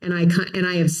and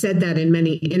I have said that in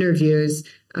many interviews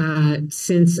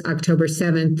since October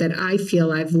 7th, that I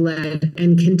feel I've led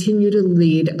and continue to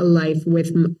lead a life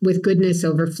with goodness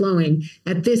overflowing.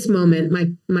 At this moment,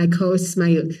 my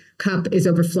cup is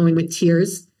overflowing with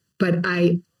tears, but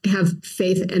I have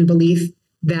faith and belief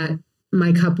that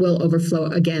my cup will overflow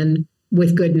again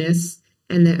with goodness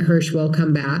and that Hirsch will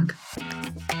come back.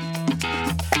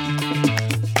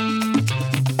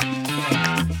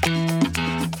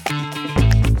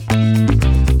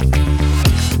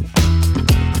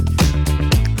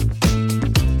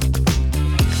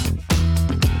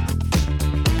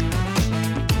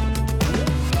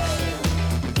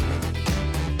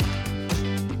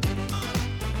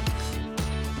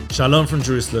 Shalom from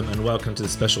Jerusalem and welcome to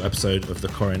this special episode of the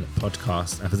Koren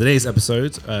podcast. And for today's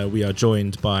episode, we are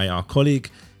joined by our colleague,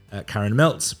 Karen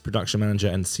Meltz, production manager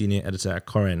and senior editor at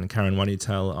Koren. Karen, why don't you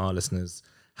tell our listeners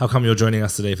how come you're joining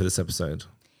us today for this episode?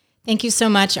 Thank you so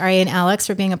much, Ari and Alex,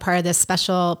 for being a part of this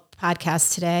special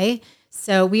podcast today.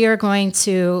 So we are going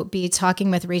to be talking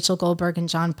with Rachel Goldberg and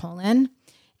John Polin.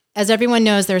 As everyone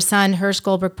knows, their son, Hirsch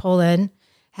Goldberg Polin,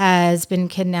 has been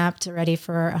kidnapped already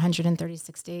for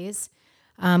 136 days.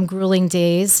 Grueling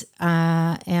days.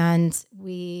 And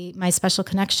my special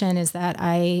connection is that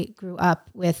I grew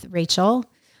up with Rachel,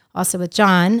 also with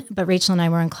John, but Rachel and I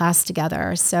were in class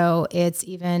together. So it's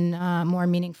even more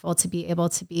meaningful to be able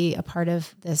to be a part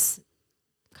of this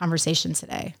conversation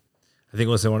today. I think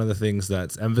also one of the things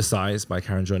that's emphasized by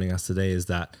Karen joining us today is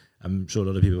that I'm sure a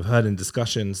lot of people have heard in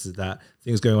discussions that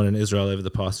things going on in Israel over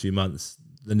the past few months,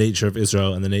 the nature of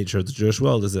Israel and the nature of the Jewish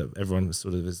world is that everyone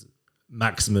sort of is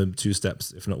maximum 2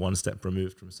 steps, if not 1 step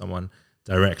removed from someone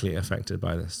directly affected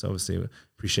by this. So obviously we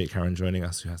appreciate Karen joining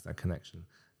us, who has that connection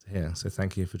to here. So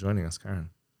thank you for joining us, Karen.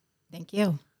 Thank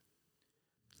you.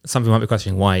 Some people might be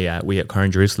questioning why we at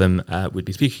Koren Jerusalem would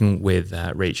be speaking with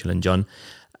Rachel and John.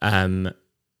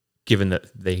 Given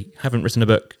that they haven't written a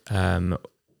book,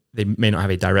 they may not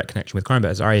have a direct connection with crime,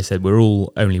 but as Arya said, we're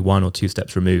all only 1 or 2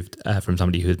 steps removed from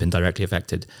somebody who has been directly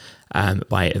affected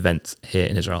by events here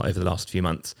in Israel over the last few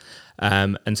months.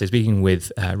 And so speaking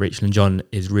with Rachel and John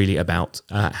is really about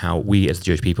how we as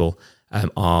Jewish people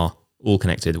are all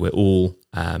connected. We're all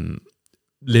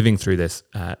living through this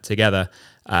together.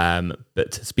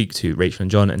 But to speak to Rachel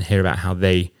and John and hear about how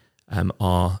they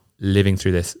are living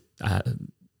through this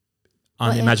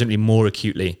unimaginably more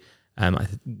acutely,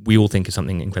 we all think is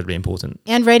something incredibly important.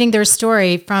 And writing their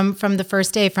story from the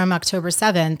first day, from October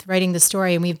 7th, writing the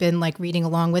story. And we've been reading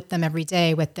along with them every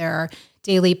day with their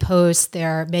daily posts,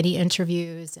 their many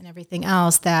interviews and everything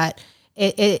else, that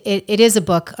it is a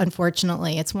book,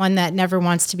 unfortunately. It's one that never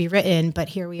wants to be written, but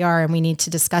here we are and we need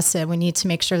to discuss it. We need to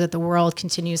make sure that the world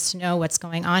continues to know what's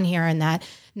going on here and that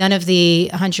none of the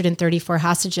 134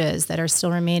 hostages that are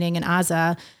still remaining in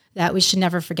Gaza, that we should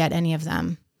never forget any of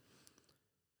them.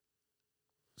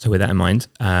 So with that in mind,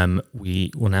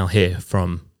 we will now hear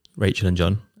from Rachel and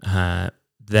John,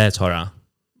 their Torah,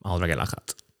 al regel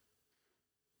achat.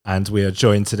 And we are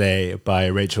joined today by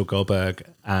Rachel Goldberg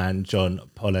and John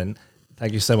Polin.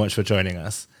 Thank you so much for joining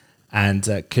us.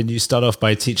 And can you start off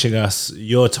by teaching us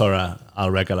your Torah al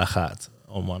regel achat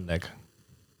on one leg?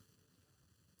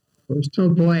 Oh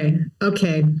boy.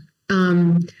 Okay.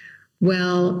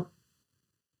 Well,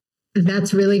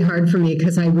 that's really hard for me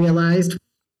because I realized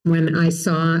when I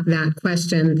saw that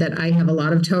question that I have a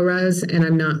lot of Torahs and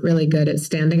I'm not really good at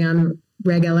standing on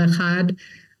regel echad.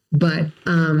 But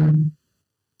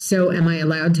so am I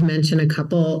allowed to mention a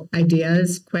couple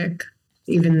ideas quick?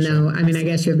 Even though, I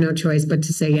guess you have no choice but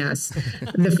to say yes.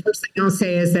 The first thing I'll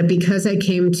say is that because I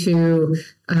came to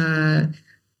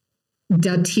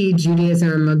Dati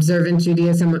Judaism, observant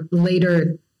Judaism,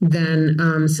 later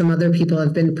than some other people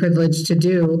have been privileged to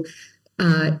do,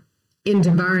 in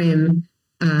Devarim,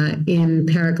 in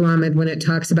Perek Lamed, when it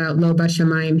talks about Lo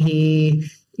Bashamayim He,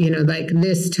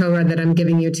 this Torah that I'm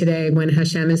giving you today, when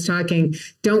Hashem is talking,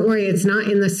 don't worry, it's not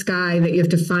in the sky that you have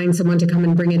to find someone to come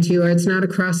and bring it to you, or it's not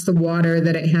across the water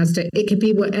that it could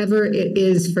be whatever it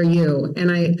is for you.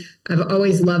 And I've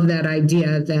always loved that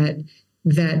idea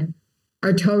that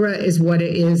our Torah is what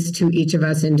it is to each of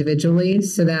us individually.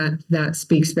 So that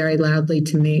speaks very loudly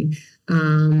to me.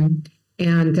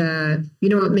 And you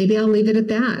know what, maybe I'll leave it at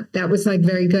that. That was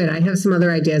very good. I have some other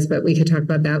ideas, but we could talk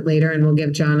about that later, and we'll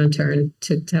give John a turn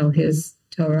to tell his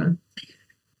Torah.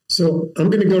 So I'm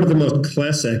going to go to the most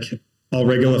classic al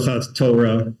regel achat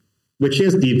Torah, which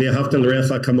is the Ve'ahavta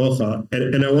l'reacha kamocha.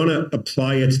 And I want to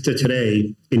apply it to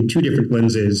today in 2 different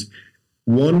lenses.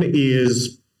 One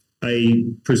is, I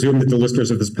presume that the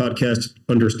listeners of this podcast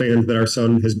understand that our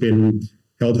son has been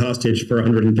held hostage for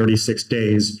 136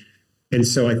 days. And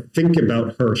so I think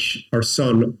about Hirsch, our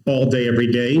son, all day,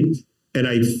 every day. And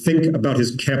I think about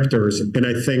his captors. And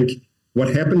I think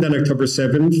what happened on October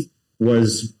 7th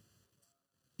was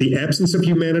the absence of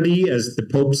humanity, as the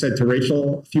Pope said to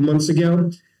Rachel a few months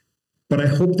ago. But I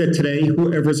hope that today,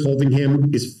 whoever's holding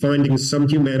him is finding some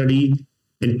humanity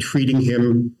and treating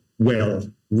him well,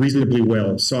 reasonably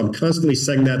well. So I'm constantly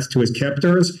saying that to his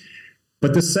captors.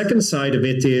 But the second side of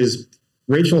it is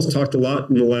Rachel's talked a lot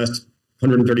in the last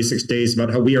 136 days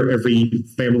about how we are every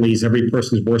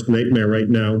person's worst nightmare right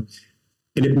now.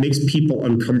 And it makes people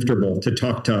uncomfortable to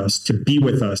talk to us, to be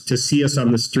with us, to see us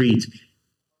on the street.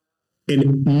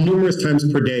 And numerous times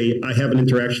per day, I have an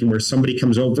interaction where somebody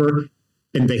comes over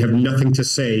and they have nothing to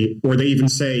say, or they even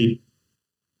say,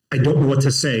 I don't know what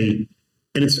to say.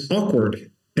 And it's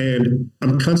awkward. And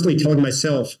I'm constantly telling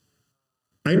myself,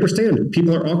 I understand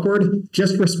people are awkward.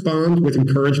 Just respond with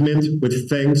encouragement, with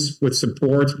thanks, with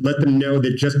support. Let them know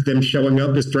that just them showing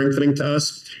up is strengthening to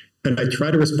us. And I try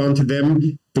to respond to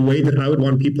them the way that I would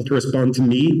want people to respond to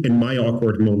me in my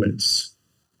awkward moments.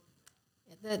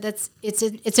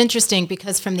 It's interesting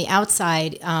because from the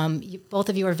outside, both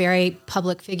of you are very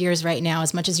public figures right now,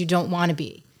 as much as you don't want to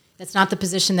be. That's not the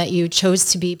position that you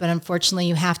chose to be, but unfortunately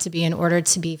you have to be in order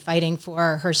to be fighting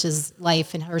for Hirsch's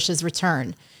life and Hirsch's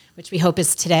return, which we hope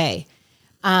is today.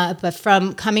 But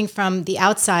coming from the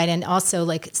outside, and also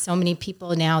like so many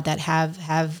people now that have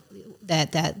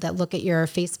that look at your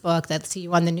Facebook, that see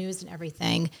you on the news and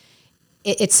everything,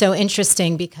 it's so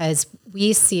interesting because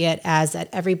we see it as that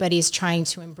everybody's trying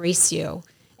to embrace you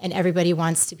and everybody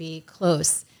wants to be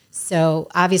close. So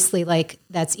obviously, like,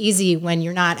 that's easy when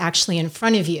you're not actually in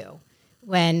front of you.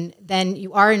 When then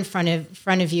you are in front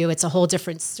of you, it's a whole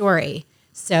different story.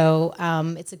 So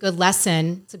it's a good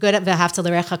lesson. It's a good v'ahavta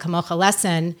l'recha kamocha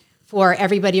lesson for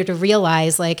everybody to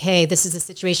realize, like, hey, this is the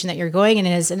situation that you're going in,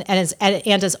 and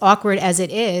as awkward as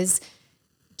it is,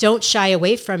 don't shy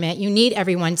away from it. You need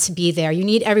everyone to be there. You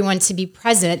need everyone to be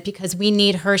present because we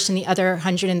need Hirsch and the other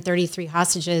 133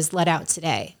 hostages let out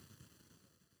today.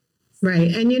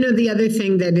 Right. And, the other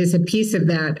thing that is a piece of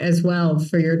that as well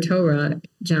for your Torah,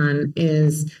 John,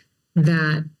 is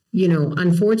that,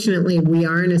 unfortunately, we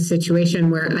are in a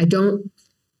situation where I don't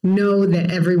know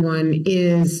that everyone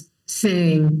is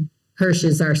saying Hirsch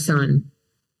is our son.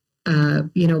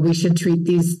 We should treat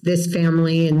this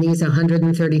family and these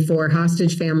 134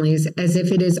 hostage families as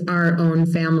if it is our own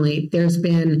family. There's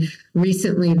been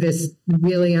recently this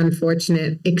really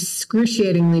unfortunate,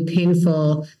 excruciatingly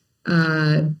painful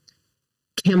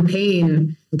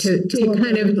campaign to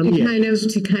kind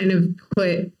of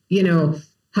put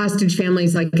hostage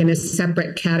families like in a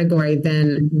separate category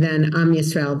than Am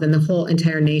Yisrael, than the whole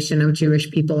entire nation of Jewish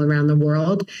people around the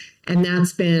world, and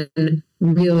that's been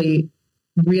really,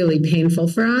 really painful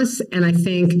for us. And I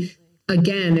think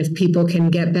again, if people can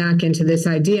get back into this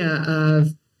idea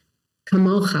of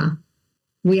kamocha,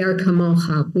 we are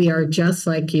kamocha, we are just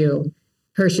like you.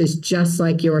 Hirsch is just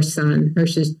like your son.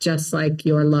 Hirsch is just like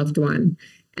your loved one.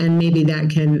 And maybe that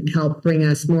can help bring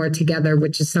us more together,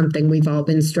 which is something we've all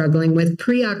been struggling with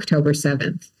pre-October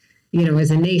 7th,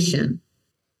 as a nation.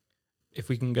 If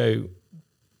we can go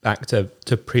back to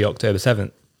pre-October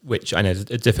 7th, which I know is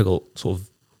a difficult sort of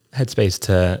headspace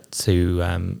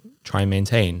to try and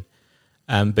maintain.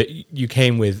 But you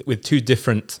came with two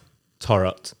different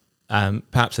Torah.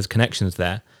 Perhaps there's connections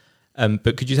there.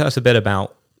 But could you tell us a bit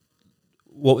about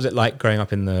what was it like growing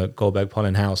up in the Goldberg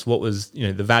Polin house? What was,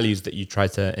 the values that you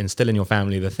tried to instill in your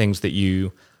family, the things that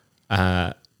you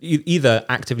either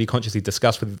actively, consciously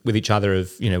discuss with each other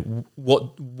of,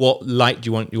 what light do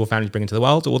you want your family to bring into the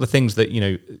world, or the things that,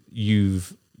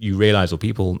 you realize or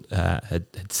people had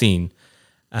seen,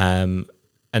 and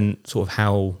sort of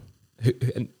how,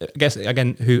 I guess,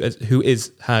 again, who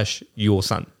is Hirsch, your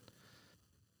son?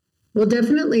 Well,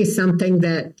 definitely something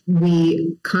that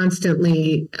we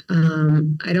constantly,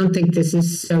 I don't think this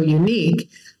is so unique,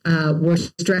 we're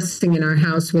stressing in our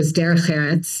house was derech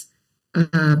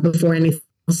eretz before anything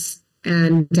else.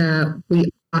 And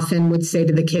we often would say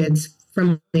to the kids from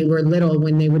when they were little,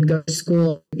 when they would go to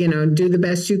school, do the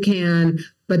best you can.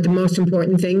 But the most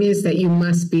important thing is that you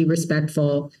must be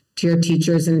respectful to your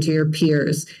teachers and to your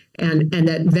peers. And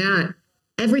that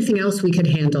everything else we could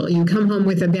handle. You come home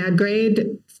with a bad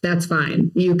grade, that's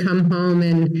fine. You come home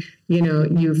and,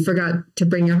 you forgot to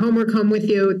bring your homework home with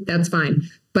you, that's fine.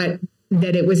 But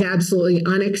that it was absolutely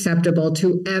unacceptable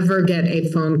to ever get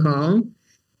a phone call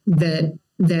that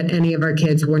any of our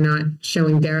kids were not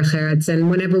showing derech eretz.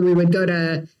 And whenever we would go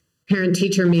to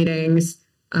parent-teacher meetings,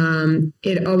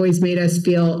 it always made us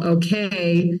feel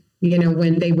okay,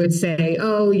 when they would say,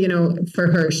 oh,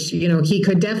 for Hirsch, he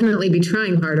could definitely be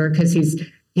trying harder because he's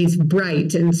he's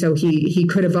bright, and so he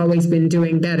could have always been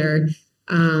doing better.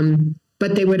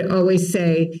 But they would always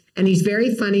say, and he's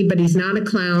very funny, but he's not a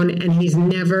clown, and he's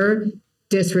never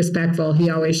disrespectful. He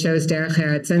always shows derech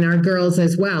eretz, and our girls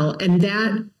as well. And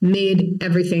that made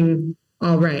everything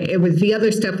all right. It was, the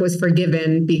other stuff was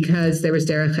forgiven because there was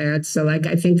derech eretz. So like,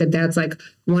 I think that that's like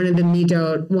one of the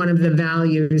midot, one of the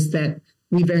values that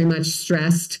we very much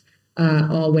stressed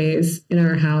always in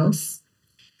our house.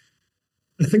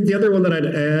 I think the other one that I'd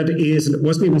add is, and it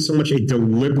wasn't even so much a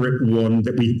deliberate one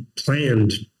that we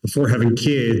planned before having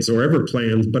kids or ever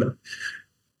planned, but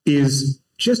is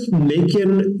just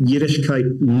making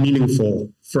Yiddishkeit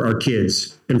meaningful for our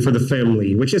kids and for the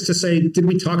family, which is to say, did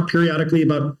we talk periodically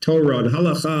about Torah and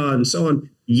halacha and so on?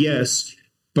 Yes.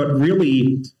 But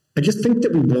really, I just think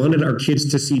that we wanted our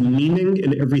kids to see meaning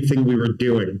in everything we were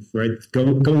doing, right?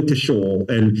 Going to shul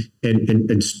and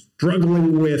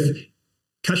struggling with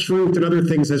kashrut and other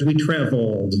things as we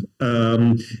traveled,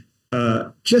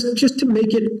 just to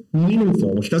make it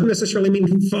meaningful, which doesn't necessarily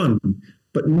mean fun,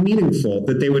 but meaningful,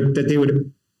 that they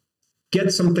would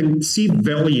get something, see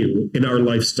value in our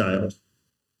lifestyle.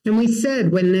 And we said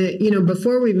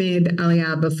before we made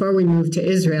Aliyah, before we moved to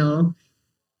Israel,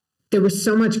 there was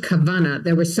so much kavana,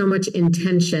 there was so much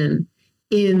intention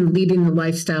in leading the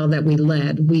lifestyle that we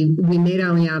led. We made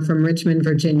Aliyah from Richmond,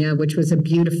 Virginia, which was a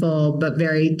beautiful but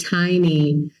very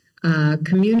tiny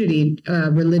community,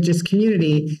 religious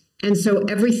community. And so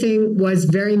everything was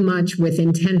very much with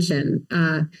intention.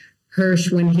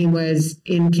 Hirsch, when he was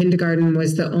in kindergarten,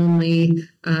 was the only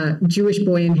Jewish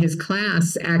boy in his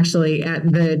class, actually, at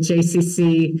the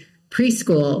JCC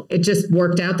preschool. It just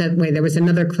worked out that way. There was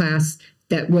another class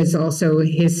that was also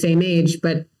his same age,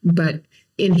 but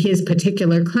in his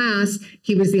particular class,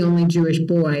 he was the only Jewish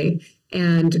boy.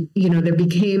 And, there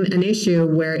became an issue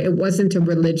where it wasn't a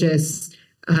religious,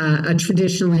 a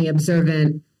traditionally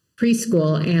observant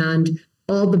preschool, and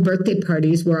all the birthday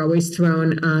parties were always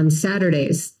thrown on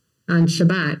Saturdays, on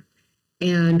Shabbat.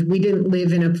 And we didn't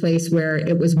live in a place where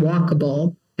it was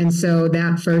walkable. And so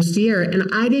that first year, and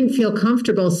I didn't feel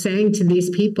comfortable saying to these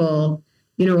people,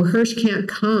 Hirsch can't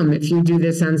come if you do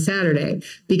this on Saturday,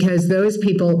 because those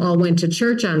people all went to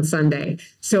church on Sunday.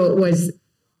 So it was,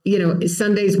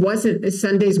 Sundays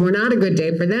were not a good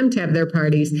day for them to have their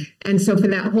parties. And so for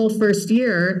that whole first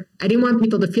year, I didn't want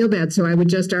people to feel bad. So I would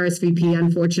just RSVP,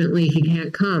 unfortunately, he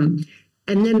can't come.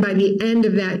 And then by the end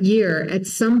of that year, at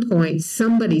some point,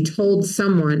 somebody told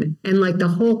someone, and like the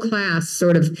whole class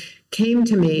sort of came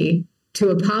to me to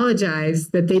apologize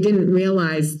that they didn't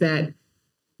realize that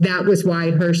was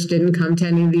why Hirsch didn't come to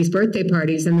any of these birthday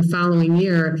parties. And the following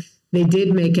year, they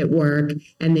did make it work,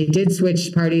 and they did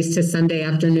switch parties to Sunday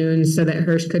afternoons so that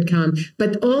Hirsch could come.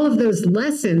 But all of those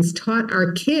lessons taught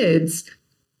our kids,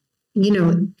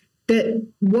 that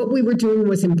what we were doing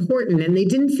was important, and they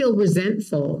didn't feel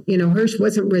resentful. Hirsch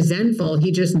wasn't resentful.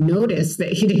 He just noticed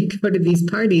that he didn't go to these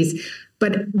parties.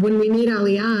 But when we made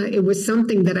Aliyah, it was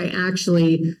something that I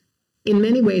actually, in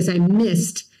many ways, I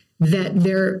missed, that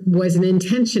there was an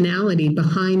intentionality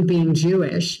behind being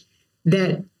Jewish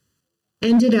that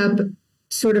ended up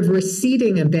sort of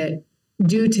receding a bit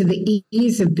due to the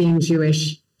ease of being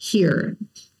Jewish here.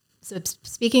 So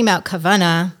speaking about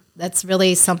kavana, that's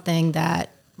really something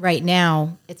that right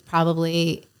now it's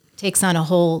probably takes on a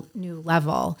whole new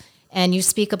level. And you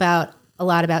speak a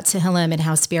lot about Tehillim and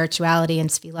how spirituality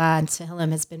and tefillah and Tehillim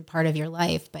has been part of your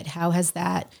life, but how has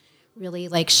that really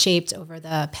shaped over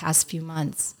the past few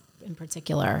months in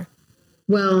particular?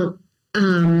 Well,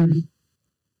 I'm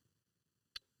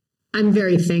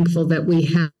very thankful that we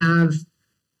have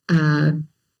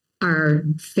our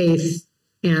faith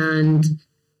and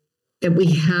that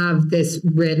we have this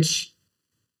rich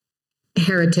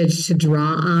heritage to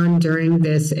draw on during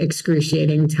this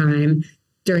excruciating time,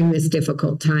 during this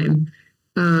difficult time.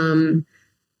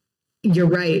 You're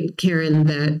right, Karen,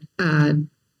 that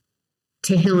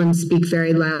Tehillim speak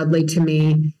very loudly to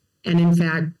me. And in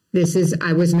fact,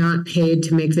 I was not paid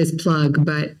to make this plug,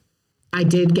 but I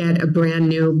did get a brand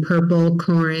new purple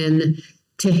Koren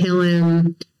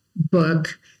Tehillim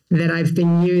book that I've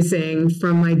been using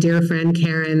from my dear friend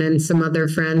Karen and some other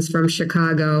friends from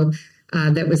Chicago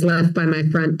that was left by my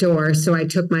front door. So I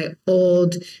took my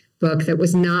old book that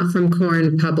was not from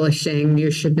Koren Publishing.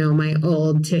 You should know my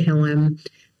old Tehillim,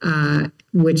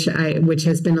 which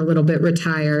has been a little bit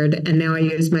retired. And now I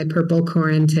use my purple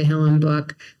Koren Tehillim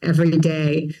book every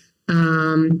day.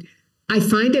 I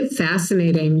find it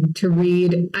fascinating to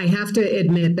read. I have to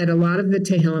admit that a lot of the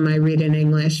Tehillim I read in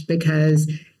English because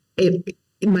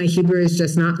my Hebrew is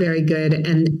just not very good,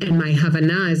 and my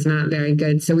Havana is not very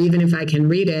good. So even if I can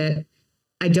read it,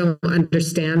 I don't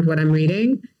understand what I'm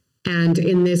reading. And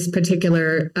in this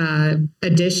particular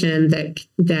edition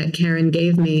that Karen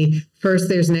gave me, first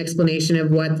there's an explanation of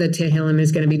what the Tehillim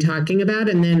is going to be talking about,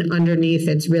 and then underneath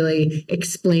it's really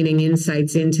explaining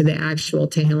insights into the actual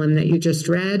Tehillim that you just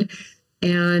read.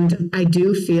 And I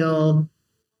do feel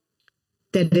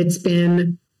that it's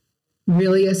been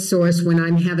really a source when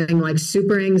I'm having like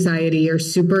super anxiety or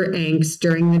super angst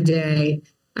during the day.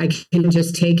 I can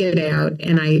just take it out.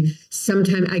 And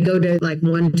sometimes I go to like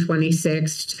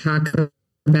 126 to talk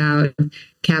about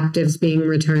captives being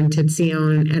returned to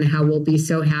Zion and how we'll be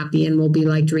so happy and we'll be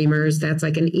like dreamers. That's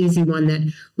like an easy one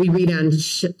that we read on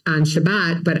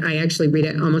Shabbat, but I actually read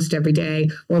it almost every day,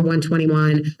 or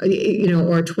 121,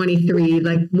 or 23,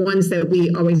 like ones that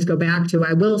we always go back to.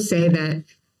 I will say that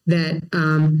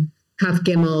Kaf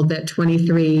Gimel, that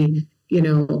 23,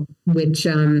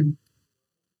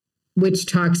 which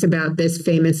talks about this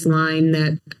famous line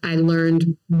that I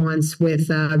learned once with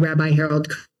Rabbi Harold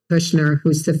Kushner,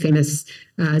 who's the famous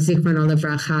Zichrono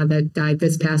Livracha that died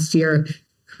this past year,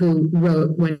 who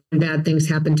wrote When Bad Things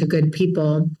Happen to Good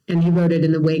People. And he wrote it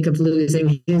in the wake of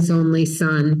losing his only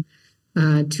son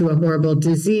to a horrible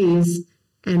disease.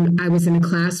 And I was in a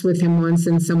class with him once,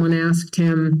 and someone asked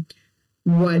him,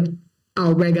 what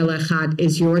al regel echad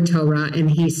is your Torah?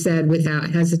 And he said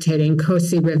without hesitating,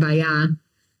 Kosi Rivaya.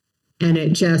 And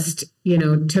it just,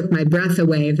 took my breath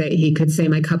away that he could say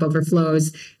my cup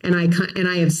overflows. And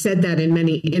I have said that in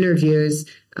many interviews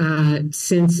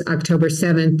since October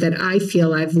 7th, that I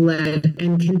feel I've led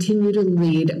and continue to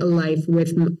lead a life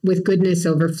with goodness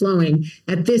overflowing.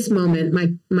 At this moment,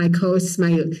 my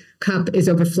cup is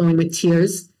overflowing with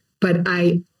tears, but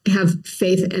I have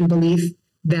faith and belief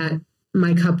that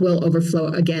my cup will overflow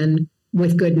again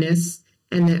with goodness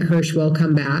and that Hirsch will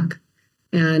come back.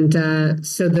 And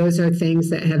so those are things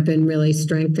that have been really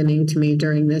strengthening to me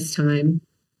during this time.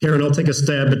 Karen, I'll take a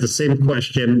stab at the same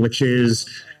question, which is,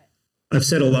 I've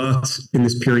said a lot in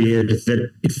this period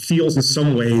that it feels in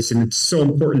some ways, and it's so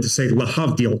important to say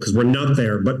lahavdil, because we're not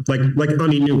there, but like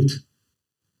aninut,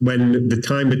 when the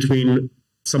time between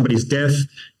somebody's death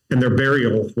and their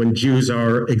burial, when Jews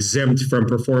are exempt from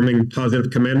performing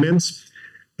positive commandments.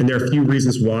 And there are a few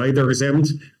reasons why they're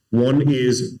exempt. One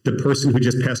is the person who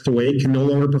just passed away can no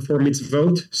longer perform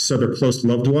mitzvot, so their close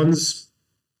loved ones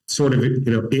sort of,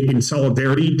 in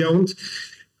solidarity don't.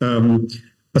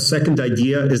 A second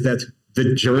idea is that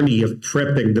the journey of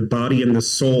prepping the body and the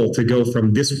soul to go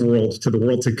from this world to the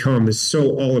world to come is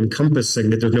so all-encompassing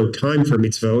that there's no time for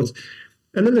mitzvot.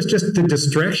 And then there's just the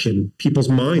distraction. People's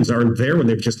minds aren't there when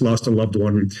they've just lost a loved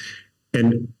one.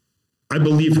 And I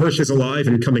believe Hirsch is alive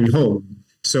and coming home.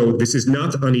 So this is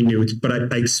not aninut,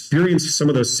 but I experienced some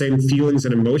of those same feelings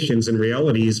and emotions and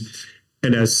realities.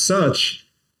 And as such,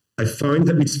 I find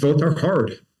that mitzvot are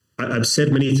hard. I've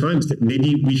said many times that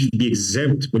maybe we should be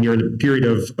exempt when you're in a period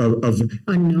of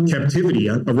captivity,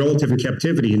 a relative in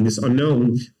captivity, in this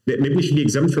unknown, that maybe we should be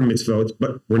exempt from mitzvot,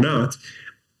 but we're not.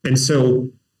 And so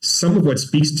some of what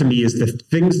speaks to me is the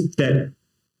things that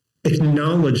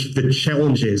acknowledge the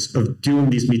challenges of doing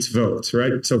these mitzvot,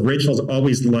 right? So Rachel's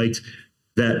always liked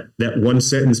that one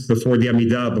sentence before the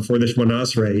Amidah, before the Shemona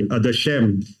Esrei, Ad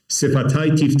Hashem,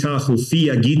 Sifatai tiftachu fi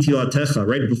agiti latecha,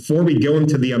 right? Before we go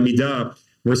into the Amidah,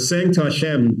 we're saying to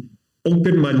Hashem,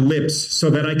 open my lips so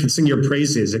that I can sing your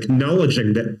praises,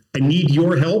 acknowledging that I need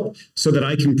your help so that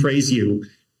I can praise you.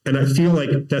 And I feel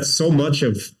like that's so much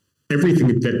of everything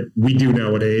that we do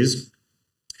nowadays.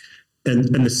 And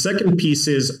the second piece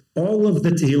is all of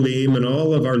the Tehillim and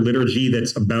all of our liturgy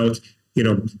that's about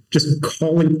just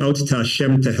calling out to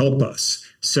Hashem to help us.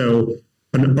 So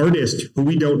an artist who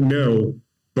we don't know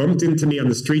bumped into me on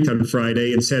the street on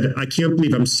Friday and said, I can't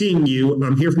believe I'm seeing you.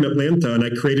 I'm here from Atlanta and I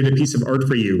created a piece of art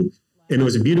for you. And it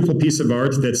was a beautiful piece of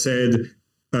art that said,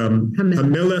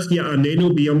 Hamelech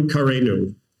ya'anenu biyom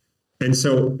karenu. And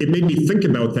so it made me think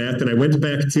about that. And I went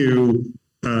back to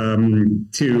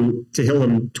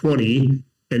Tehillim 20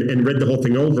 and read the whole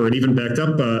thing over, and even backed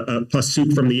up a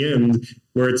pasuk from the end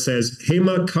where it says,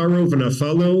 Hema karo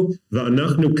v'nafalo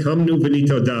v'anachnu kamnu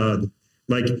v'nitodad.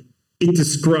 Like, it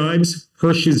describes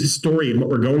Hirsch's story and what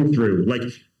we're going through. Like,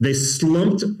 they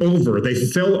slumped over, they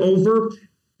fell over,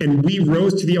 and we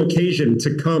rose to the occasion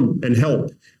to come and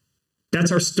help.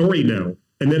 That's our story now.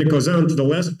 And then it goes on to the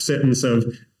last sentence of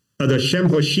Ad Hashem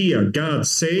Hoshia, God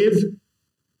save,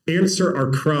 answer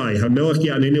our cry. Hamelech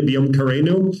ya'anenu biyom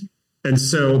karenu. And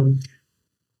so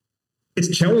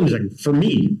it's challenging for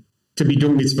me to be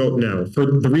doing mitzvot now for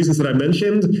the reasons that I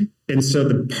mentioned. And so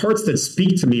the parts that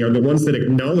speak to me are the ones that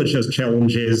acknowledge those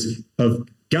challenges of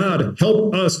God,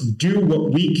 help us do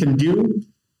what we can do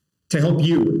to help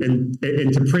you and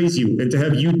to praise you and to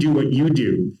have you do what you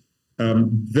do.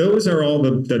 Those are all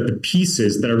the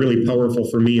pieces that are really powerful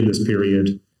for me in this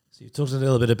period. So you talked a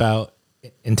little bit about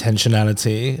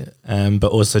intentionality,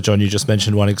 but also, John, you just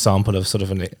mentioned one example of sort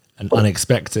of an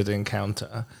unexpected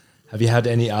encounter. Have you had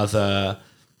any other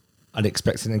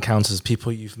unexpected encounters,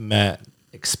 people you've met,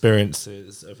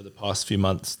 experiences over the past few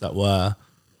months that were,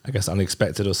 I guess,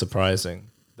 unexpected or surprising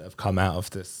that have come out of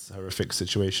this horrific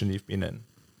situation you've been in?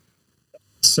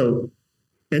 So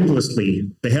endlessly,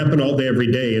 they happen all day,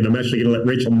 every day. And I'm actually going to let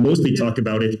Rachel mostly talk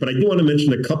about it, but I do want to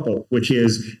mention a couple, which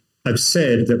is I've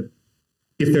said that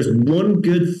if there's one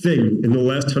good thing in the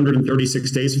last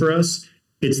 136 days for us,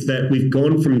 it's that we've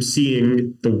gone from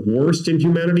seeing the worst in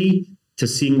humanity to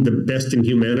seeing the best in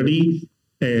humanity.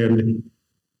 And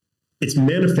it's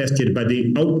manifested by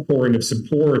the outpouring of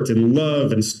support and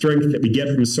love and strength that we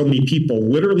get from so many people,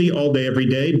 literally all day, every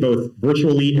day, both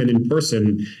virtually and in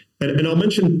person. And I'll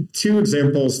mention two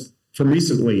examples from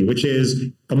recently, which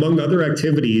is, among other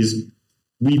activities,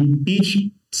 we each,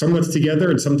 somewhat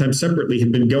together and sometimes separately,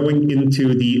 have been going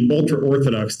into the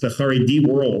ultra-Orthodox, the Haredi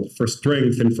world for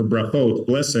strength and for brachot,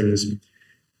 blessings.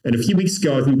 And a few weeks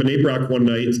ago, I was in Bnei Brak one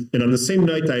night, and on the same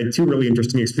night, I had two really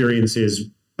interesting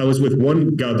experiences. I was with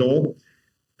one gadol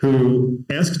who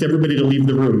asked everybody to leave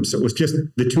the room. So it was just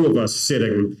the two of us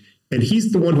sitting. And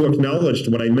he's the one who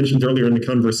acknowledged what I mentioned earlier in the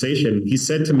conversation. He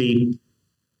said to me,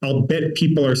 "I'll bet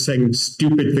people are saying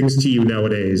stupid things to you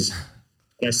nowadays."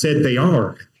 I said, "They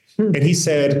are." And he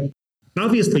said,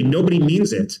 "Obviously, nobody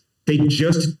means it. They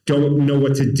just don't know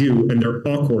what to do, and they're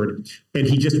awkward." And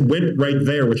he just went right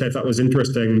there, which I thought was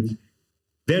interesting.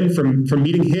 Then from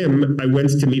meeting him, I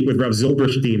went to meet with Rav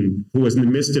Zilberstein, who was in the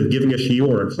midst of giving a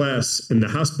shiur, a class in the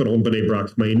hospital in Bnei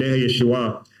Brak, Ma'aneh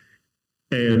Yeshua.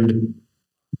 And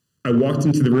I walked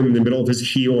into the room in the middle of his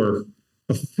shiur,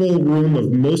 a full room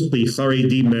of mostly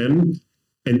Haredi men.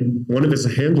 And one of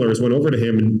his handlers went over to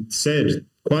him and said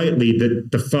quietly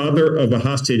that the father of a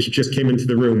hostage just came into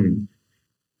the room.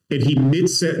 And he,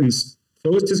 mid-sentence,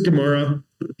 closed his Gemara,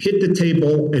 hit the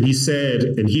table, and he said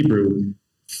in Hebrew,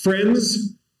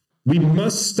 "Friends, we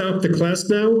must stop the class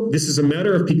now. This is a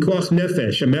matter of pikuach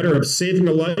nefesh, a matter of saving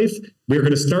a life. We're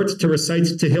going to start to recite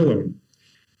Tehillim."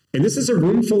 And this is a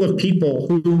room full of people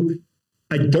who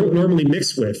I don't normally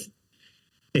mix with.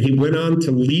 And he went on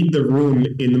to lead the room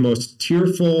in the most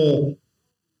tearful,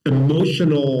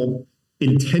 emotional,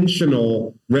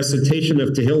 intentional recitation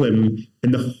of Tehillim.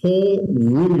 And the whole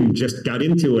room just got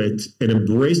into it and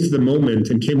embraced the moment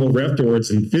and came over afterwards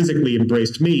and physically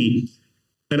embraced me.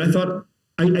 And I thought,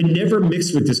 I never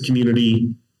mix with this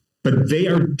community, but they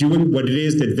are doing what it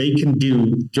is that they can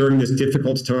do during this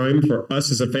difficult time for us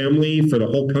as a family, for the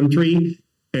whole country.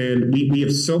 And we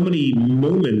have so many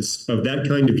moments of that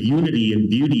kind of unity and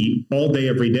beauty all day,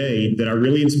 every day that are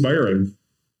really inspiring.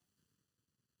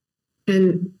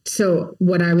 And so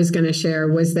what I was going to share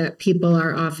was that people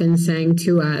are often saying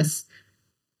to us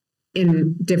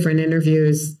in different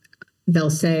interviews,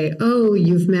 they'll say, "Oh,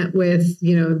 you've met with,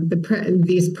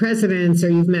 these presidents, or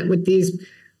you've met with these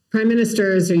prime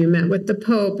ministers, or you met with the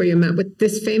Pope, or you met with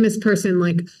this famous person.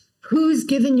 Like, who's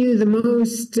given you the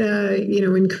most,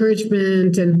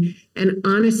 encouragement?" And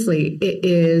honestly, it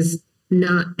is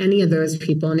not any of those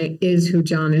people, and it is who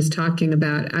John is talking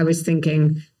about. I was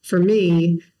thinking, for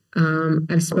me,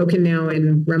 I've spoken now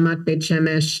in Ramat Beit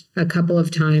Shemesh a couple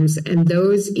of times, and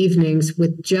those evenings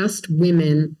with just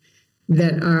women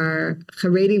that are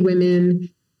Haredi women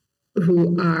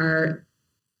who are,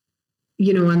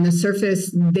 on the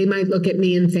surface, they might look at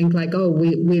me and think like, "Oh,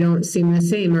 we don't seem the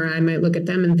same," or I might look at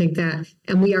them and think that.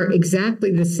 And we are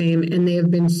exactly the same. And they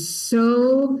have been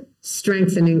so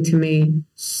strengthening to me,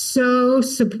 so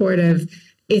supportive.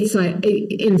 It's like,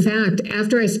 in fact,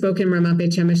 after I spoke in Ramat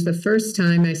Beit Shemesh the first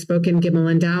time, I spoke in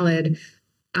Gimel and Daled,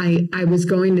 I was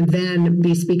going to then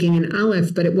be speaking in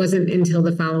Aleph, but it wasn't until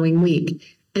the following week.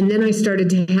 And then I started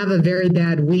to have a very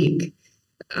bad week.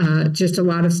 Just a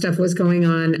lot of stuff was going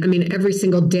on. I mean, every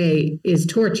single day is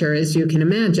torture, as you can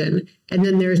imagine. And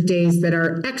then there's days that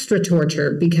are extra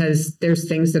torture because there's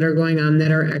things that are going on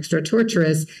that are extra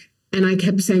torturous. And I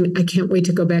kept saying, I can't wait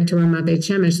to go back to Ramat Beit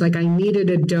Shemesh. Like, I needed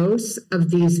a dose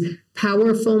of these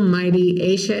powerful, mighty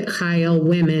Eshet Chayil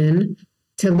women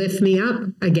to lift me up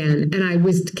again. And I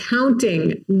was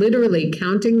literally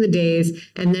counting the days.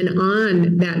 And then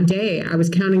on that day, I was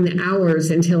counting the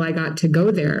hours until I got to go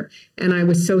there. And I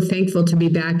was so thankful to be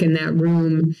back in that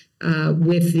room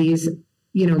with these,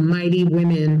 mighty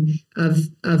women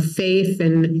of faith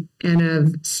and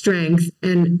of strength.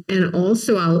 And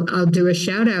also I'll do a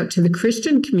shout out to the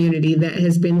Christian community that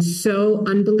has been so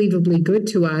unbelievably good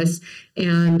to us.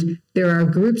 And there are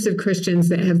groups of Christians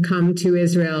that have come to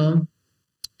Israel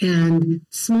and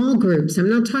small groups. I'm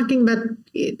not talking about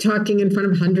talking in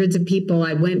front of hundreds of people.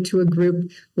 I went to a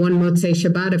group one Motzei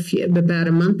Shabbat about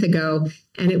a month ago,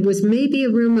 and it was maybe a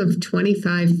room of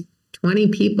 25, 20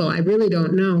 people. I really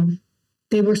don't know.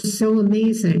 They were so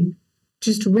amazing,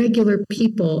 just regular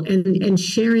people, and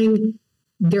sharing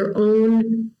their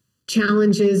own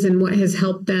challenges and what has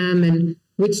helped them, and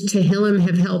which Tehillim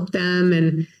have helped them,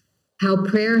 and how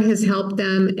prayer has helped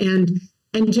them, and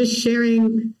just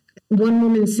sharing. One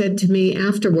woman said to me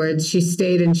afterwards, she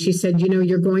stayed and she said,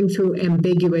 you're going through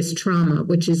ambiguous trauma,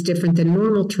 which is different than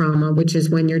normal trauma, which is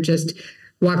when you're just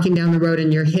walking down the road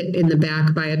and you're hit in the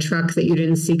back by a truck that you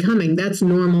didn't see coming. That's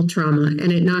normal trauma,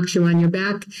 and it knocks you on your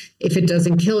back if it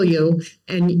doesn't kill you,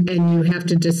 and you have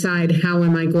to decide, how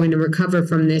am I going to recover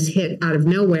from this hit out of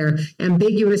nowhere?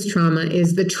 Ambiguous trauma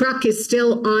is the truck is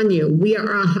still on you. We are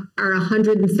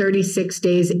 136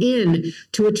 days in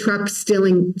to a truck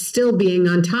still being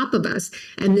on top of us.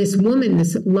 And this woman,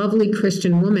 this lovely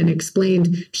Christian woman,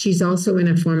 explained she's also in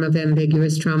a form of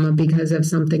ambiguous trauma because of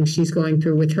something she's going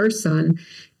through with her son.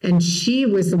 And she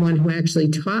was the one who actually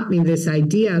taught me this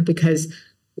idea, because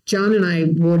John and I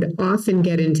would often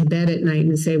get into bed at night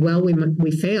and say, well,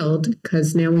 we failed,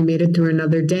 because now we made it through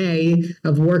another day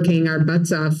of working our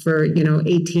butts off for,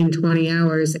 18, 20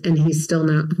 hours, and he's still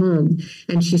not home.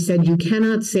 And she said, you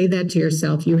cannot say that to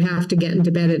yourself. You have to get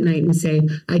into bed at night and say,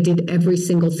 I did every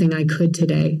single thing I could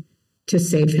today to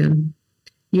save him.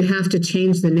 You have to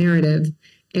change the narrative.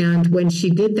 And when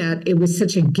she did that, it was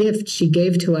such a gift she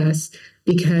gave to us,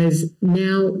 because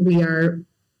now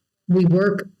we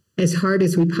work as hard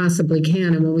as we possibly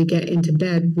can. And when we get into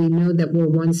bed, we know that we're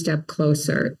one step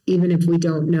closer, even if we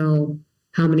don't know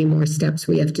how many more steps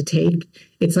we have to take.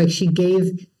 It's like she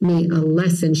gave me a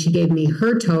lesson. She gave me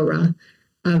her Torah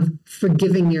of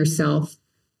forgiving yourself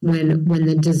when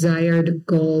the desired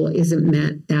goal isn't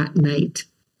met that night.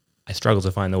 I struggle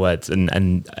to find the words,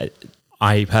 and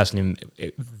I personally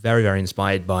am very, very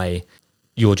inspired by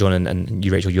your John and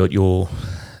you, Rachel, your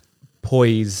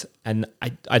poise. And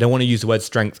I don't want to use the word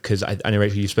strength, because I know,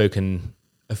 Rachel, you've spoken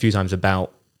a few times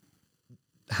about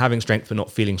having strength but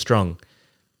not feeling strong.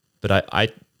 But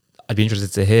I'd be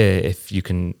interested to hear, if you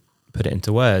can put it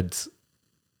into words,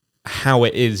 how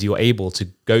it is you're able to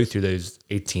go through those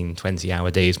 18,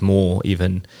 20-hour days, more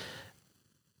even,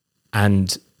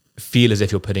 and feel as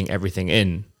if you're putting everything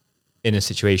in a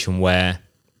situation where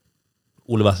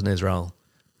all of us in Israel,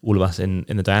 all of us in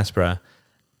the diaspora,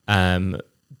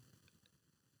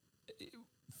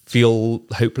 feel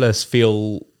hopeless,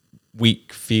 feel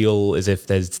weak, feel as if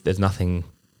there's nothing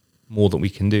more that we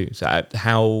can do. So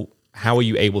how are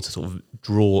you able to sort of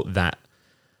draw that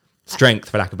strength,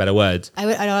 for lack of better words?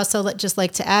 I'd also just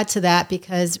like to add to that,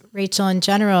 because Rachel, in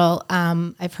general,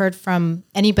 I've heard from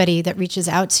anybody that reaches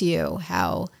out to you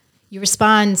how you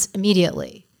respond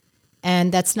immediately.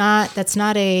 And that's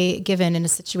not a given in a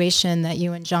situation that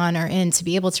you and John are in, to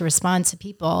be able to respond to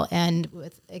people. And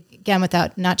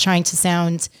without not trying to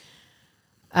sound,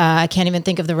 I can't even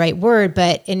think of the right word,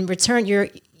 but in return,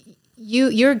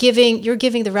 you're giving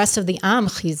the rest of the Am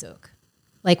chizuk,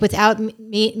 like without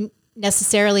me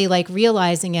necessarily like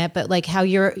realizing it, but like how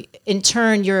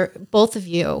both of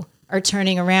you are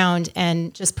turning around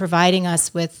and just providing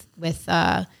us with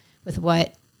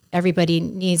what everybody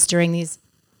needs during these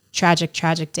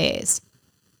tragic days.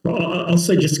 Well, I'll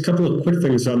say just a couple of quick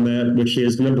things on that, which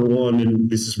is, number one, and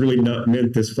this is really not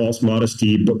meant as false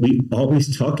modesty, but we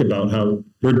always talk about how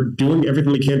we're doing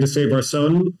everything we can to save our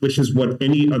son, which is what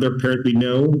any other parent we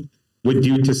know would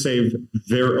do to save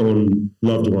their own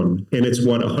loved one. And it's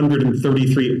what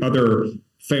 133 other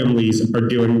families are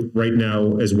doing right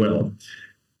now as well.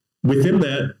 Within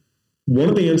that, one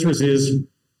of the answers is,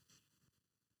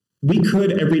 we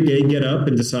could every day get up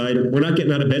and decide we're not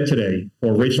getting out of bed today.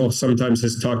 Or Rachel sometimes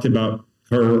has talked about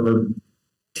her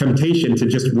temptation to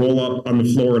just roll up on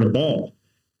the floor in a ball.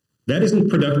 That isn't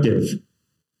productive.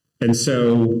 And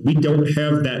so we don't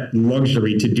have that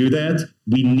luxury to do that.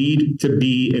 We need to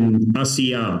be in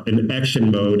asiyah, in action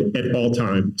mode at all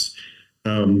times.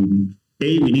 A,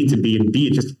 we need to be, and B,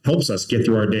 it just helps us get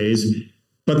through our days.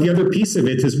 But the other piece of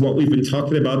it is what we've been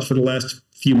talking about for the last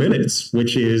few minutes,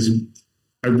 which is,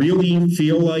 I really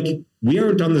feel like we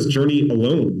aren't on this journey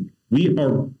alone. We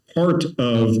are part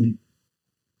of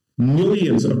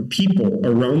millions of people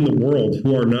around the world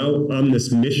who are now on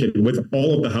this mission with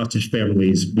all of the hostage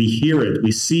families. We hear it,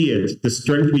 we see it, the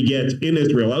strength we get in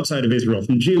Israel, outside of Israel,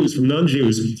 from Jews, from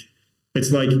non-Jews.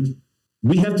 It's like,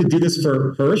 we have to do this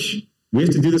for Hirsch, we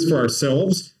have to do this for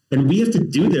ourselves, and we have to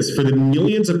do this for the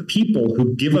millions of people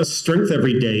who give us strength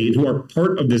every day, who are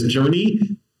part of this journey.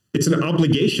 It's an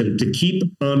obligation to keep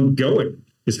on going.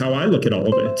 is how I look at all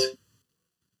of it.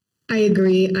 I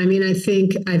agree. I mean, I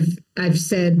think I've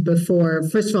said before,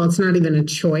 first of all, it's not even a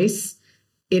choice.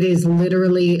 It is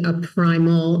literally a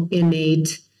primal,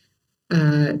 innate,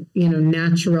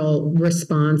 natural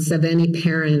response of any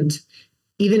parent,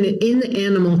 even in the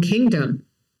animal kingdom.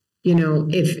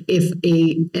 If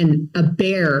a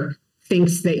bear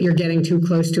thinks that you're getting too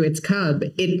close to its cub,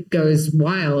 it goes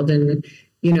wild. And,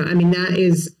 that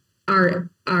is our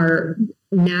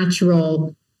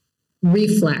natural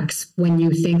reflex when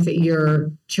you think that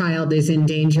your child is in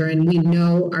danger, and we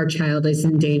know our child is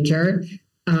in danger.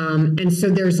 And so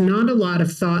there's not a lot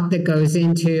of thought that goes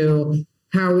into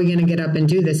how are we going to get up and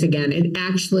do this again. It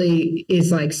actually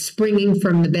is like springing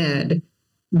from the bed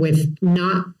with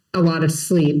not a lot of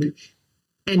sleep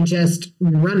and just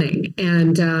running.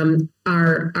 And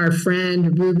our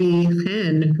friend Ruby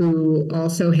Hen, who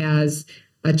also has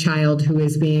a child who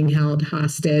is being held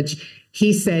hostage,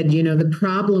 he said, the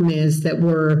problem is that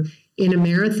we're in a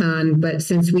marathon, but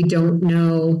since we don't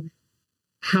know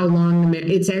how long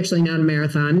it's actually not a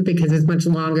marathon because it's much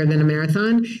longer than a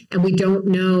marathon, and we don't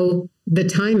know the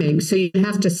timing. So you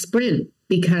have to sprint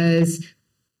because,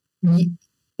 time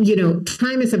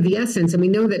is of the essence. And we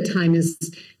know that time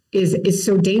is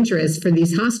so dangerous for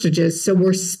these hostages. So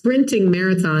we're sprinting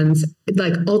marathons,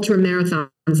 like ultra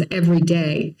marathons every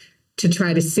day to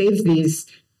try to save these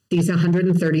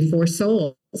 134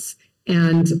 souls.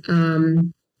 And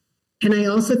I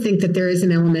also think that there is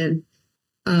an element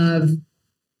of,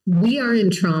 we are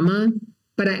in trauma,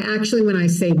 but when I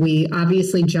say we,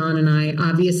 obviously John and I,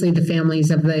 obviously the families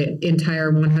of the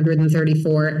entire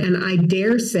 134, and I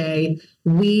dare say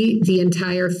we, the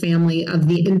entire family of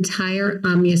the entire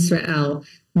Am Yisrael,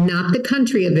 not the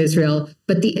country of Israel,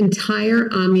 but the entire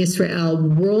Am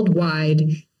Yisrael worldwide,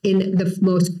 in the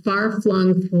most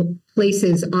far-flung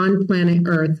places on planet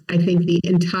Earth. I think the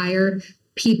entire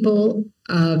people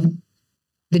of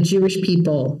the Jewish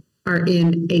people are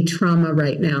in a trauma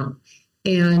right now.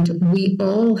 And we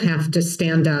all have to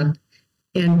stand up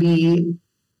and be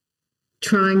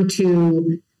trying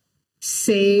to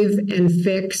save and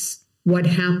fix what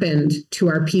happened to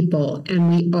our people.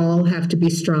 And we all have to be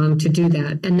strong to do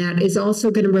that. And that is also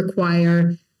going to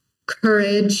require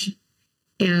courage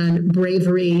and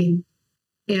bravery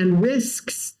and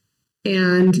risks.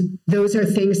 And those are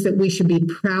things that we should be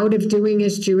proud of doing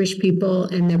as Jewish people,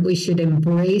 and that we should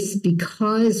embrace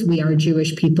because we are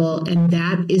Jewish people, and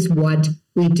that is what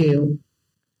we do.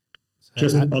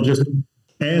 I'll just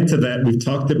add to that. We've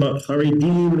talked about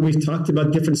Haredim, and we've talked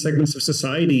about different segments of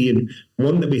society, and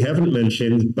one that we haven't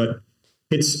mentioned, but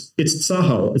it's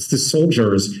Tzahal, it's the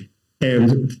soldiers,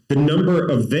 and the number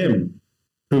of them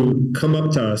who come up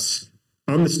to us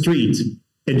on the street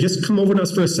and just come over to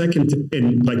us for a second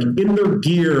and like in their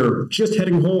gear, just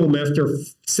heading home after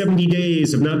 70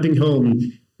 days of not being home,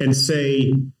 and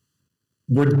say,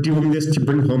 we're doing this to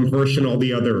bring home Hirsch and all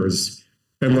the others.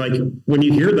 And like, when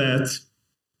you hear that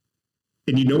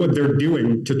and you know what they're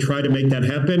doing to try to make that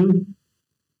happen,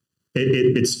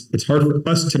 it's hard for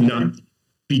us to not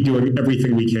be doing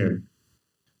everything we can.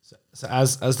 So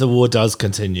as the war does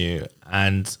continue,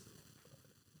 and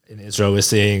in Israel, we're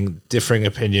seeing differing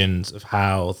opinions of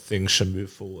how things should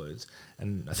move forward.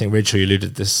 And I think, Rachel, you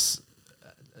alluded this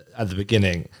at the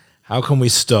beginning. How can we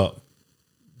stop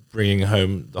bringing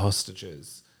home the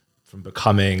hostages from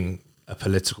becoming a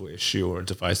political issue or a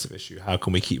divisive issue? How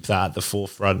can we keep that at the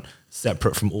forefront,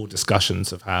 separate from all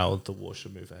discussions of how the war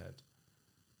should move ahead?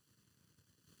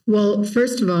 Well,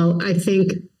 first of all, I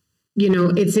think,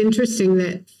 it's interesting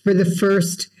that for the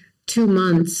first 2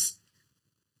 months,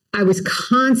 both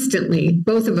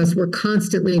of us were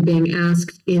constantly being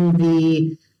asked in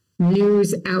the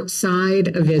news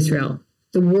outside of Israel,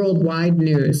 the worldwide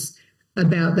news,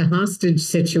 about the hostage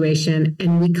situation.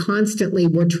 And we constantly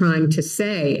were trying to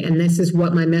say, and this is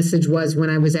what my message was when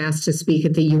I was asked to speak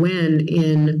at the UN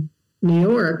in New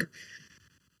York,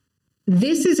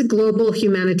 this is a global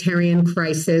humanitarian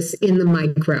crisis in the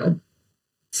micro,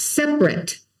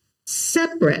 separate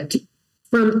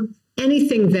from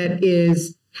anything that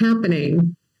is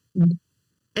happening,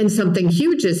 and something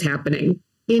huge is happening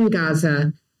in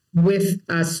Gaza with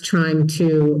us trying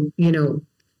to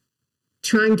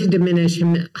diminish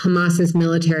Hamas's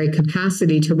military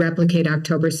capacity to replicate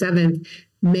October 7th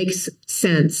makes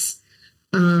sense.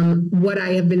 What I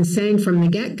have been saying from the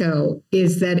get-go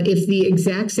is that if the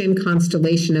exact same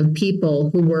constellation of people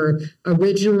who were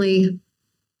originally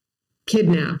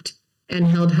kidnapped and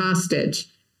held hostage,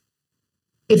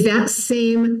 if that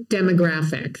same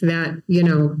demographic, that,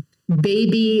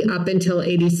 baby up until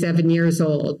 87 years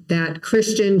old, that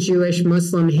Christian, Jewish,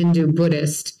 Muslim, Hindu,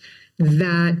 Buddhist,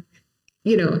 that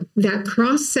that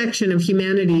cross section of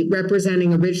humanity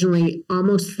representing originally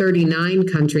almost 39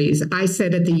 countries. I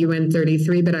said at the UN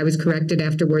 33, but I was corrected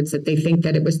afterwards that they think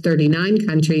that it was 39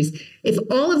 countries. If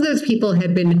all of those people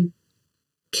had been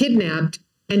kidnapped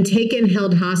and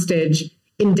held hostage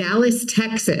in Dallas,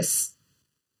 Texas,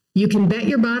 you can bet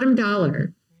your bottom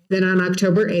dollar that on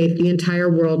October 8th, the entire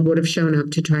world would have shown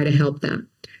up to try to help them.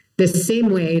 The same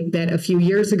way that a few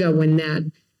years ago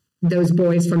when those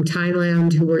boys from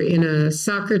Thailand who were in a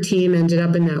soccer team ended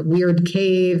up in that weird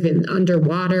cave and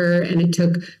underwater, and it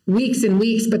took weeks and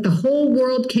weeks, but the whole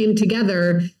world came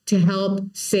together to help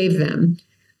save them.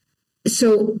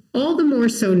 So all the more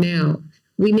so now,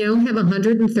 we now have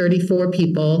 134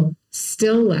 people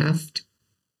still left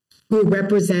who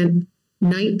represent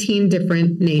 19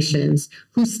 different nations,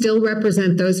 who still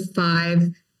represent those 5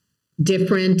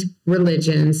 different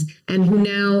religions, and who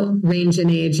now range in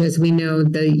age. As we know,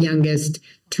 the youngest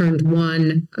turned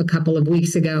 1 a couple of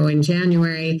weeks ago in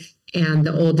January, and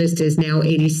the oldest is now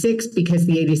 86 because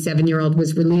the 87-year-old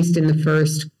was released in the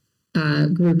first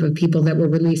group of people that were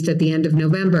released at the end of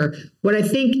November. What I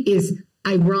think is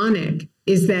ironic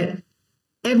is that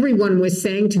everyone was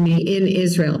saying to me in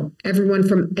Israel, everyone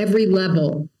from every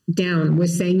level down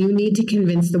was saying, you need to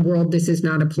convince the world this is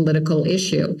not a political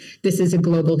issue. This is a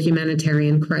global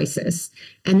humanitarian crisis.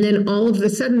 And then all of a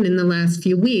sudden in the last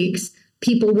few weeks,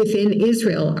 people within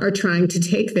Israel are trying to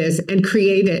take this and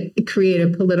create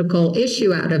a political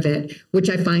issue out of it, which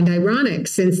I find ironic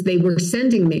since they were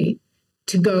sending me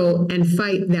to go and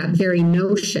fight that very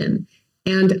notion.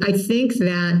 And I think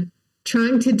that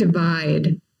trying to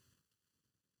divide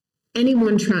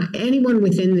anyone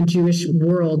within the Jewish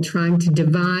world trying to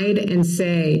divide and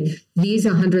say these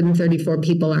 134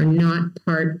 people are not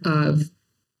part of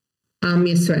Am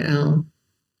Yisrael,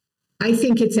 I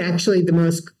think it's actually the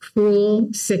most cruel,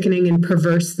 sickening, and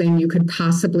perverse thing you could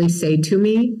possibly say to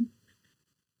me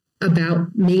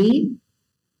about me,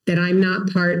 that I'm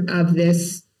not part of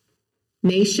this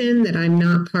nation, that I'm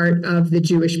not part of the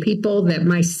Jewish people, that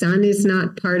my son is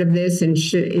not part of this and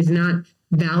is not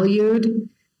valued.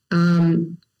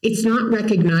 It's not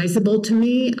recognizable to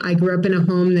me. I grew up in a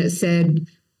home that said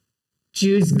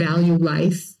Jews value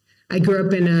life. I grew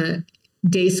up in a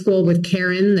day school with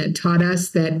Karen that taught us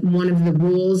that one of the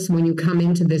rules when you come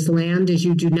into this land is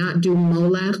you do not do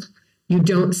molech. You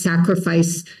don't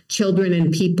sacrifice children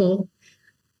and people.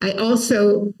 I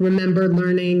also remember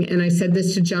learning, and I said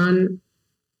this to John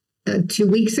 2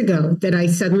 weeks ago, that I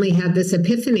suddenly had this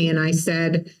epiphany, and I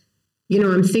said,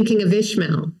 I'm thinking of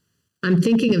Ishmael. I'm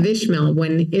thinking of Ishmael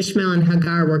when Ishmael and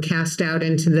Hagar were cast out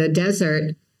into the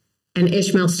desert, and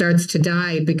Ishmael starts to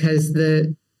die because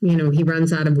he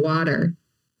runs out of water,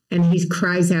 and he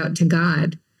cries out to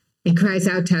God. He cries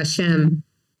out to Hashem,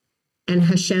 and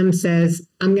Hashem says,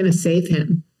 I'm going to save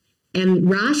him. And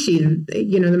Rashi,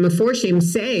 the Meforshim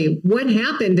say, what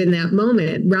happened in that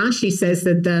moment? Rashi says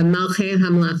that the Malchei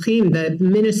HaMlachim, the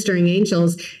ministering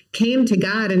angels, came to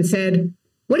God and said,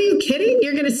 what are you kidding?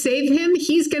 You're going to save him?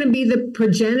 He's going to be the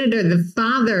progenitor, the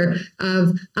father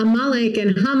of Amalek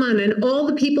and Haman and all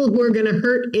the people who are going to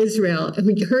hurt Israel,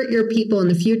 who hurt your people in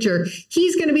the future.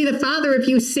 He's going to be the father. If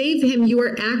you save him, you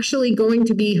are actually going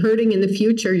to be hurting in the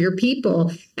future your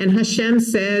people. And Hashem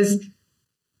says,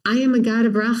 I am a God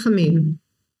of Rachamim,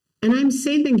 and I'm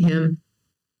saving him.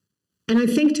 And I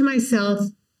think to myself,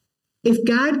 if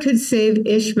God could save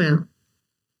Ishmael,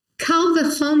 Kal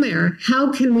v'chomer,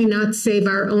 how can we not save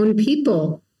our own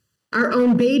people, our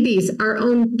own babies, our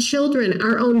own children,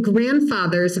 our own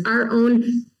grandfathers, our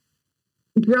own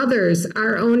brothers,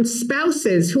 our own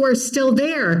spouses who are still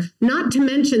there, not to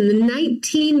mention the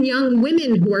 19 young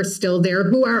women who are still there,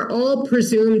 who are all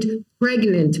presumed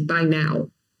pregnant by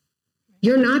now.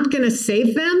 You're not going to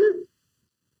save them?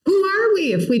 Who are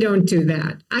we if we don't do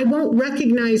that? I won't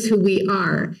recognize who we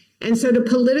are. And so to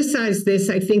politicize this,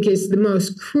 I think, is the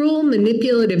most cruel,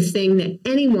 manipulative thing that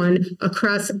anyone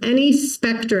across any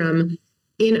spectrum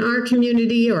in our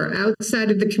community or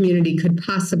outside of the community could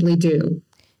possibly do.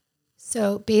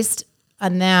 So based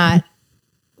on that,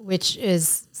 which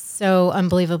is so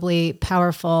unbelievably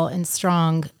powerful and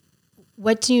strong,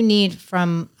 what do you need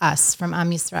from us, from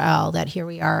Am Yisrael, that here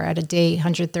we are at a day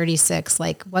 136?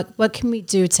 Like, what can we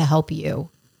do to help you?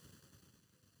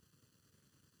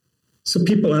 So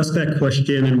people ask that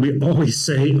question, and we always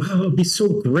say, oh, it'd be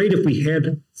so great if we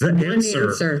had the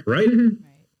answer, right? Mm-hmm.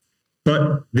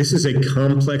 But this is a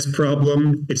complex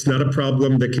problem. It's not a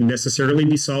problem that can necessarily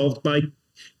be solved by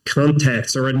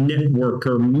contacts or a network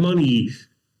or money.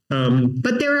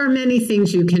 But there are many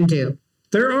things you can do.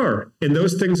 There are. And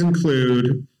those things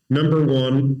include, number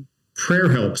one,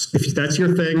 prayer helps. If that's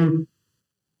your thing,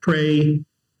 pray,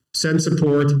 send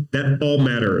support. That all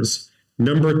matters.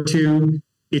 Number two,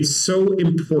 it's so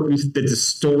important that the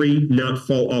story not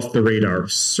fall off the radar.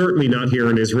 Certainly not here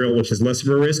in Israel, which is less of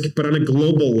a risk, but on a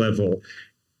global level,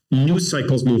 news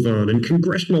cycles move on and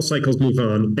congressional cycles move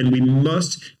on, and we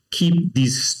must keep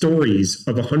these stories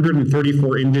of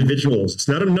 134 individuals. It's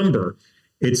not a number.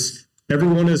 It's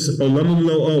everyone is olam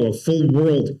lo'o, a full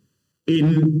world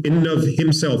in and of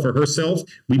himself or herself.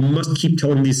 We must keep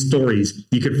telling these stories.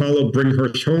 You could follow Bring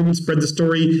Hirsch Home and spread the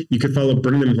story. You could follow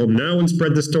Bring Them Home Now and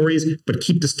spread the stories, but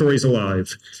keep the stories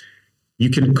alive. You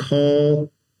can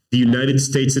call the United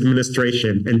States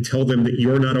administration and tell them that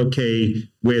you're not okay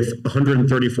with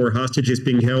 134 hostages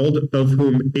being held, of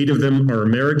whom 8 of them are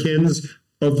Americans,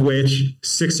 of which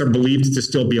 6 are believed to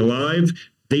still be alive.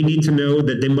 They need to know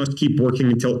that they must keep working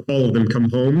until all of them come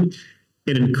home.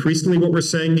 And increasingly what we're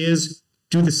saying is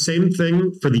do the same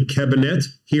thing for the cabinet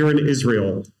here in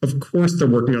Israel. Of course, they're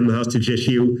working on the hostage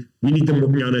issue. We need them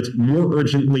working on it more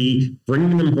urgently,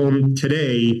 bringing them home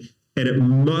today, and it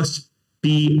must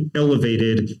be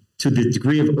elevated to the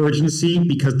degree of urgency,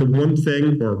 because the one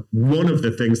thing, or one of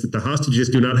the things that the hostages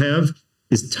do not have,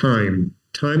 is time.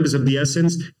 Time is of the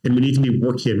essence, and we need to be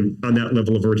working on that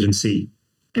level of urgency.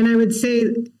 And I would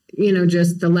say,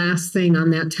 just the last thing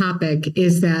on that topic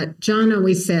is that John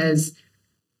always says,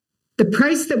 the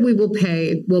price that we will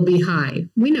pay will be high.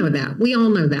 We know that. We all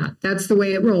know that. That's the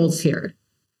way it rolls here.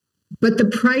 But the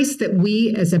price that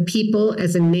we as a people,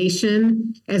 as a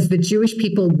nation, as the Jewish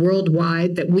people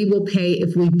worldwide, that we will pay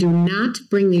if we do not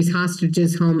bring these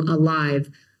hostages home alive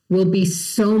will be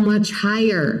so much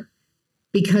higher,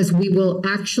 because we will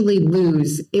actually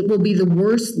lose. It will be the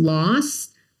worst loss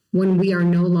when we are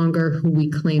no longer who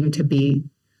we claim to be,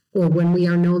 or when we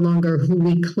are no longer who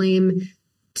we claim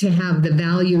to have the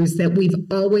values that we've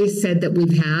always said that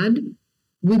we've had.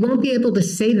 We won't be able to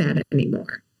say that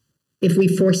anymore if we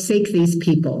forsake these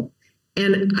people.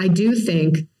 And I do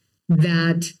think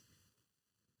that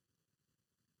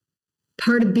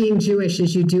part of being Jewish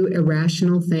is you do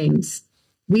irrational things.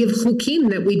 We have chukim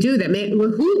that we do that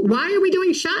why are we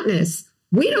doing shatnez?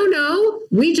 We don't know.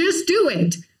 We just do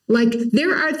it. Like,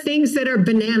 there are things that are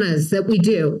bananas that we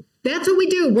do. That's what we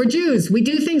do. We're Jews. We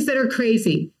do things that are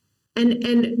crazy.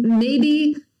 And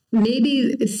maybe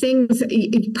things,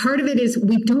 part of it is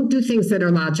we don't do things that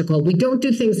are logical. We don't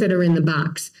do things that are in the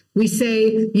box. We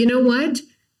say, you know what?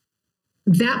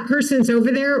 That person's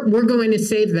over there. We're going to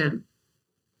save them.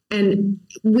 And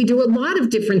we do a lot of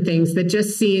different things that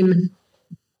just seem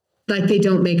like they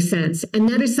don't make sense. And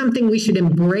that is something we should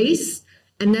embrace.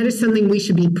 And that is something we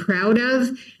should be proud of.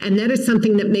 And that is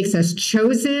something that makes us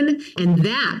chosen. And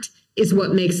that is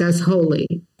what makes us holy.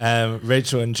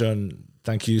 Rachel and John,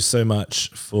 thank you so much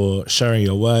for sharing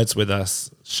your words with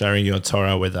us, sharing your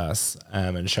Torah with us,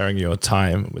 and sharing your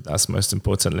time with us, most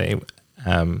importantly.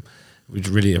 We'd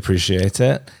really appreciate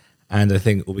it. And I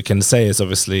think what we can say is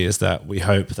that we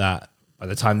hope that by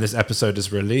the time this episode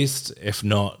is released, if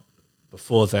not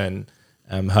before then,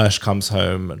 Hirsch comes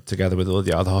home together with all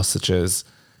the other hostages,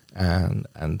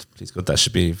 and please God, that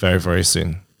should be very, very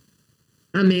soon.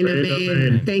 Amen,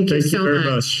 amen. Thank you so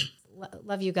much.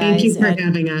 Love you guys. Thank you for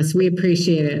having us. We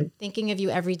appreciate it. Thinking of you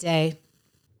every day.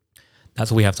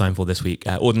 That's all we have time for this week.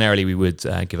 Ordinarily, we would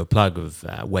give a plug of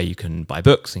where you can buy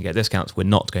books and get discounts. We're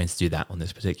not going to do that on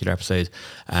this particular episode.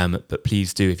 But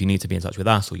please do, if you need to be in touch with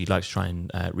us or you'd like to try and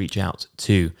reach out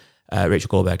to Rachel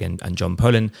Goldberg and John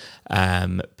Polin,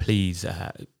 please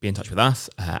be in touch with us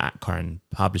at Koren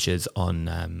Publishers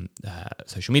on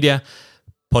social media,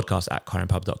 podcast at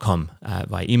korenpub.com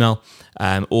via email,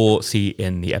 or see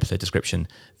in the episode description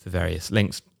for various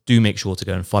links. Do make sure to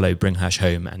go and follow Bring Hirsch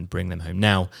Home and Bring Them Home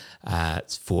Now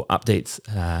for updates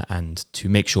and to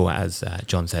make sure, as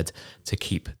John said, to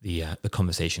keep the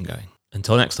conversation going.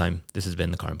 Until next time, this has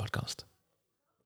been the Koren Podcast.